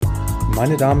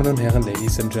Meine Damen und Herren,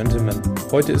 Ladies and Gentlemen,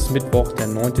 heute ist Mittwoch, der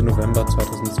 9. November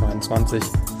 2022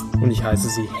 und ich heiße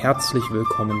Sie herzlich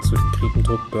willkommen zu den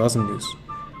Kriependruck Börsen News.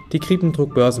 Die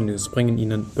Kriependruck Börsen News bringen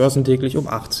Ihnen börsentäglich um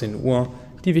 18 Uhr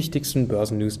die wichtigsten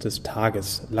Börsen News des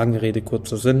Tages. Lange Rede,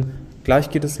 kurzer Sinn, gleich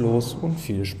geht es los und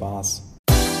viel Spaß.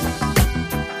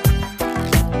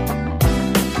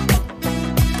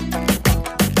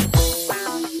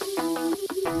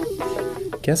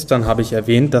 Gestern habe ich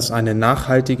erwähnt, dass eine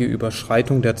nachhaltige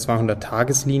Überschreitung der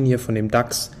 200-Tageslinie von dem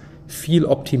DAX viel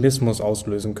Optimismus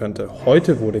auslösen könnte.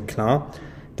 Heute wurde klar,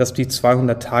 dass die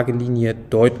 200-Tage-Linie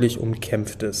deutlich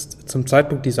umkämpft ist. Zum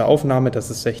Zeitpunkt dieser Aufnahme,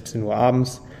 das ist 16 Uhr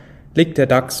abends, liegt der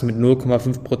DAX mit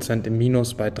 0,5% im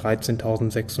Minus bei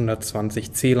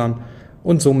 13.620 Zählern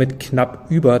und somit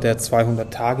knapp über der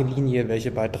 200-Tage-Linie,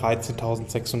 welche bei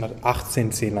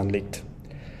 13.618 Zählern liegt.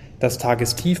 Das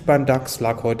Tagestief beim DAX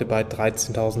lag heute bei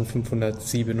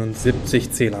 13.577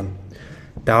 Zählern.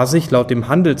 Da sich laut dem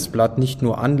Handelsblatt nicht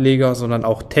nur Anleger, sondern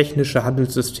auch technische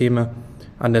Handelssysteme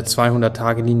an der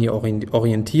 200-Tage-Linie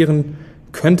orientieren,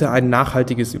 könnte ein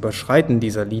nachhaltiges Überschreiten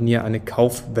dieser Linie eine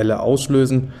Kaufwelle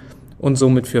auslösen und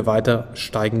somit für weiter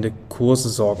steigende Kurse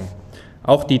sorgen.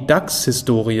 Auch die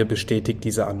DAX-Historie bestätigt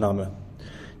diese Annahme.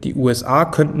 Die USA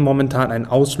könnten momentan ein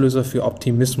Auslöser für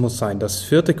Optimismus sein. Das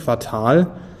vierte Quartal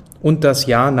und das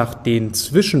Jahr nach den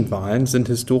Zwischenwahlen sind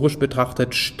historisch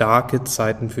betrachtet starke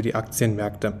Zeiten für die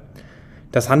Aktienmärkte.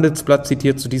 Das Handelsblatt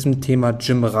zitiert zu diesem Thema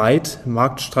Jim Wright,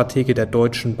 Marktstratege der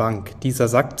Deutschen Bank. Dieser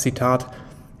sagt, Zitat,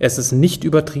 es ist nicht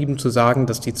übertrieben zu sagen,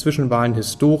 dass die Zwischenwahlen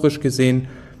historisch gesehen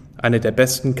eine der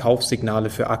besten Kaufsignale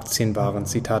für Aktien waren.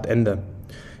 Zitat Ende.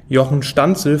 Jochen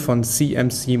Stanzel von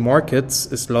CMC Markets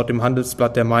ist laut dem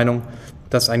Handelsblatt der Meinung,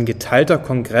 dass ein geteilter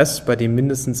Kongress, bei dem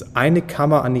mindestens eine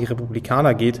Kammer an die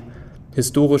Republikaner geht,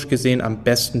 historisch gesehen am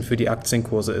besten für die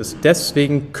Aktienkurse ist.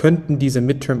 Deswegen könnten diese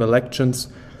Midterm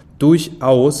Elections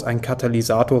durchaus ein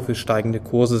Katalysator für steigende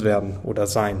Kurse werden oder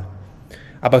sein.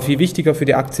 Aber viel wichtiger für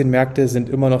die Aktienmärkte sind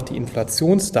immer noch die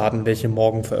Inflationsdaten, welche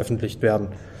morgen veröffentlicht werden.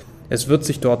 Es wird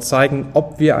sich dort zeigen,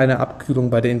 ob wir eine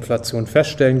Abkühlung bei der Inflation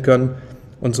feststellen können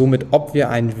und somit, ob wir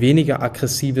ein weniger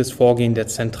aggressives Vorgehen der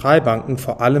Zentralbanken,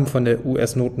 vor allem von der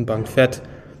US-Notenbank Fed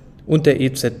und der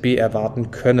EZB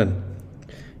erwarten können.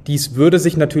 Dies würde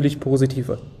sich natürlich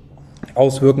positiv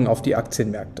auswirken auf die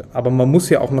Aktienmärkte. Aber man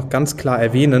muss ja auch noch ganz klar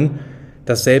erwähnen,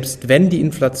 dass selbst wenn die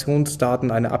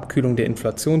Inflationsdaten eine Abkühlung der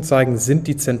Inflation zeigen, sind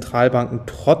die Zentralbanken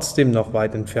trotzdem noch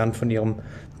weit entfernt von ihrem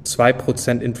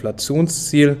 2%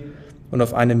 Inflationsziel. Und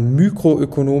auf einem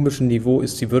mikroökonomischen Niveau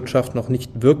ist die Wirtschaft noch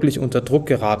nicht wirklich unter Druck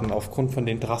geraten aufgrund von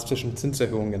den drastischen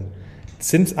Zinserhöhungen.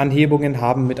 Zinsanhebungen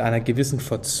haben mit einer gewissen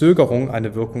Verzögerung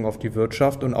eine Wirkung auf die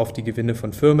Wirtschaft und auf die Gewinne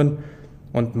von Firmen.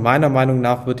 Und meiner Meinung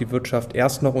nach wird die Wirtschaft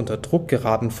erst noch unter Druck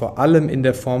geraten, vor allem in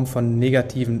der Form von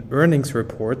negativen Earnings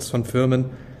Reports von Firmen,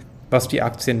 was die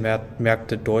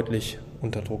Aktienmärkte deutlich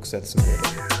unter Druck setzen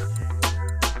würde.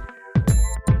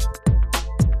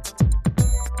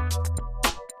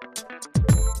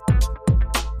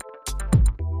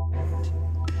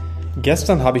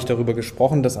 Gestern habe ich darüber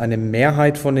gesprochen, dass eine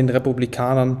Mehrheit von den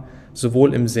Republikanern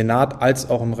sowohl im Senat als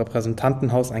auch im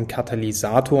Repräsentantenhaus ein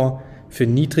Katalysator für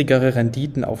niedrigere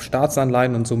Renditen auf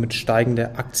Staatsanleihen und somit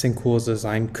steigende Aktienkurse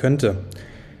sein könnte.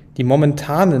 Die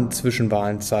momentanen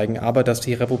Zwischenwahlen zeigen aber, dass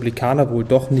die Republikaner wohl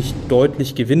doch nicht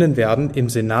deutlich gewinnen werden. Im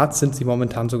Senat sind sie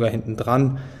momentan sogar hinten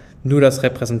dran. Nur das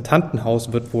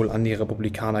Repräsentantenhaus wird wohl an die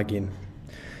Republikaner gehen.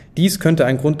 Dies könnte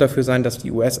ein Grund dafür sein, dass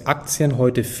die US-Aktien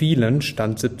heute fielen,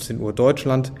 Stand 17 Uhr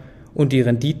Deutschland, und die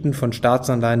Renditen von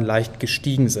Staatsanleihen leicht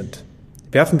gestiegen sind.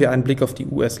 Werfen wir einen Blick auf die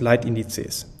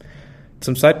US-Leitindizes.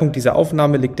 Zum Zeitpunkt dieser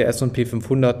Aufnahme liegt der S&P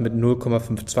 500 mit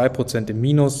 0,52% im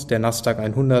Minus, der Nasdaq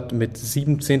 100 mit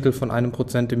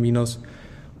 0,07% im Minus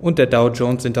und der Dow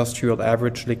Jones Industrial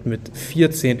Average liegt mit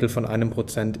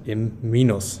 0,04% im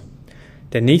Minus.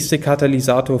 Der nächste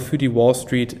Katalysator für die Wall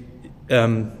Street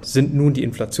sind nun die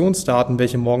Inflationsdaten,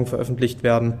 welche morgen veröffentlicht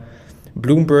werden.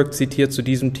 Bloomberg zitiert zu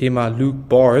diesem Thema Luke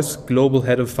Bars, Global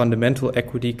Head of Fundamental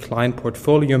Equity Client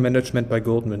Portfolio Management bei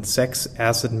Goldman Sachs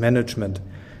Asset Management.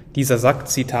 Dieser sagt,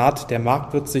 Zitat, der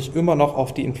Markt wird sich immer noch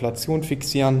auf die Inflation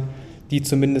fixieren, die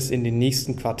zumindest in den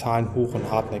nächsten Quartalen hoch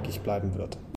und hartnäckig bleiben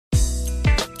wird.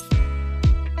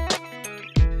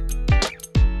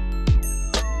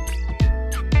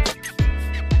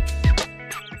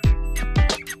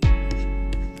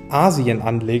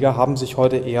 Asienanleger haben sich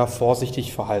heute eher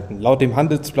vorsichtig verhalten. Laut dem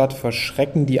Handelsblatt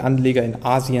verschrecken die Anleger in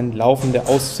Asien laufende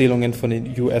Auszählungen von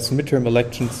den US-Midterm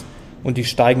Elections und die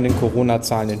steigenden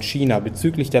Corona-Zahlen in China.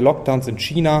 Bezüglich der Lockdowns in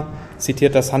China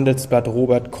zitiert das Handelsblatt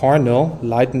Robert Cornell,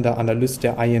 leitender Analyst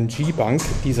der ING Bank.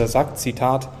 Dieser sagt,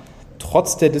 Zitat,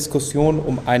 Trotz der Diskussion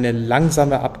um eine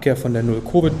langsame Abkehr von der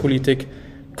Null-Covid-Politik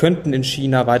könnten in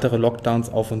China weitere Lockdowns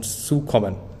auf uns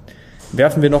zukommen.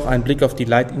 Werfen wir noch einen Blick auf die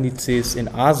Leitindizes in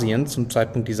Asien zum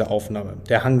Zeitpunkt dieser Aufnahme.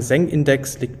 Der Hang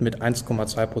Seng-Index liegt mit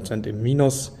 1,2% im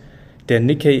Minus, der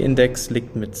Nikkei-Index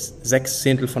liegt mit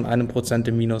 0,06%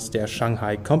 im Minus, der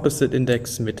Shanghai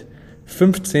Composite-Index mit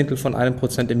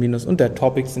 0,05% im Minus und der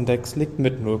Topix-Index liegt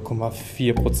mit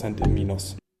 0,4% im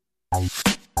Minus.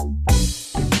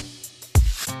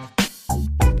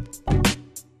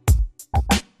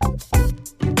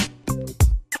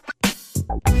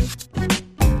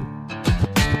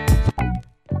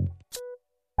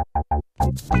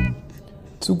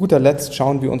 Zu guter Letzt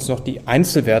schauen wir uns noch die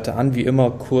Einzelwerte an, wie immer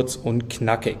kurz und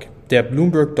knackig. Der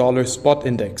Bloomberg Dollar Spot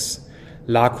Index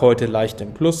lag heute leicht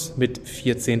im Plus mit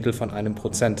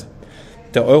 0,04%.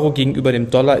 Der Euro gegenüber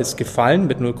dem Dollar ist gefallen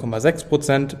mit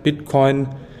 0,6%. Bitcoin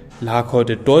lag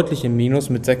heute deutlich im Minus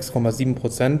mit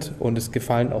 6,7% und ist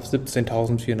gefallen auf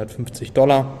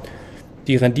 $17.450.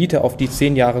 Die Rendite auf die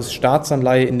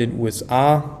 10-Jahres-Staatsanleihe in den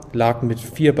USA lag mit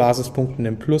 4 Basispunkten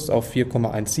im Plus auf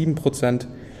 4,17%.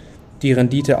 Die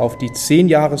Rendite auf die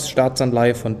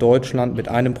 10-Jahres-Staatsanleihe von Deutschland mit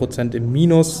 1% im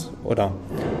Minus oder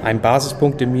 1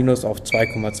 Basispunkt im Minus auf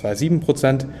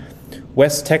 2,27%.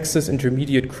 West Texas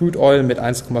Intermediate Crude Oil mit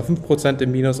 1,5%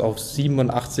 im Minus auf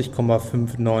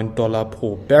 $87,59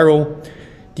 pro Barrel.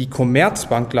 Die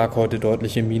Commerzbank lag heute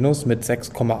deutlich im Minus mit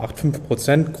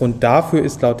 6,85%. Grund dafür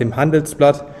ist laut dem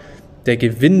Handelsblatt der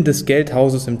Gewinn des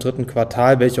Geldhauses im dritten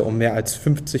Quartal, welcher um mehr als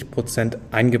 50%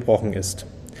 eingebrochen ist.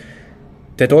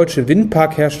 Der deutsche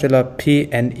Windparkhersteller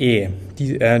PNE,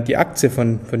 die Aktie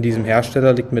von diesem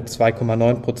Hersteller liegt mit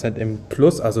 2,9% im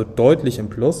Plus, also deutlich im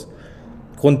Plus.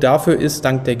 Grund dafür ist,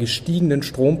 dank der gestiegenen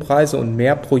Strompreise und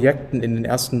mehr Projekten in den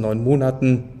ersten 9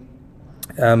 Monaten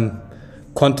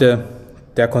konnte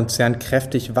der Konzern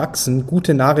kräftig wachsen.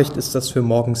 Gute Nachricht ist das für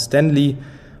Morgan Stanley.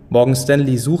 Morgan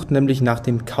Stanley sucht nämlich nach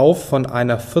dem Kauf von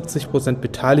einer 40%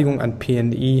 Beteiligung an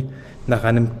PNE nach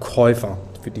einem Käufer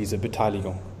für diese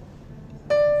Beteiligung.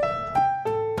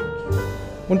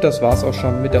 Und das war's auch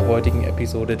schon mit der heutigen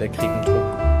Episode der Krieg und Druck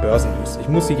Börsen News. Ich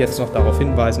muss Sie jetzt noch darauf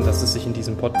hinweisen, dass es sich in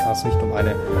diesem Podcast nicht um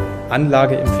eine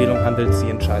Anlageempfehlung handelt. Sie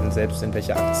entscheiden selbst, in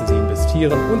welche Aktien Sie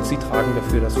investieren und Sie tragen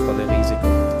dafür das volle Risiko.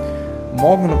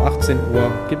 Morgen um 18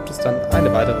 Uhr gibt es dann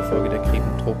eine weitere Folge der Krieg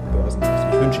und Druck Börsen News.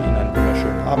 Ich wünsche Ihnen einen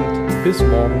wunderschönen Abend. Bis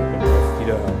morgen und auf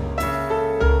Wiederhören.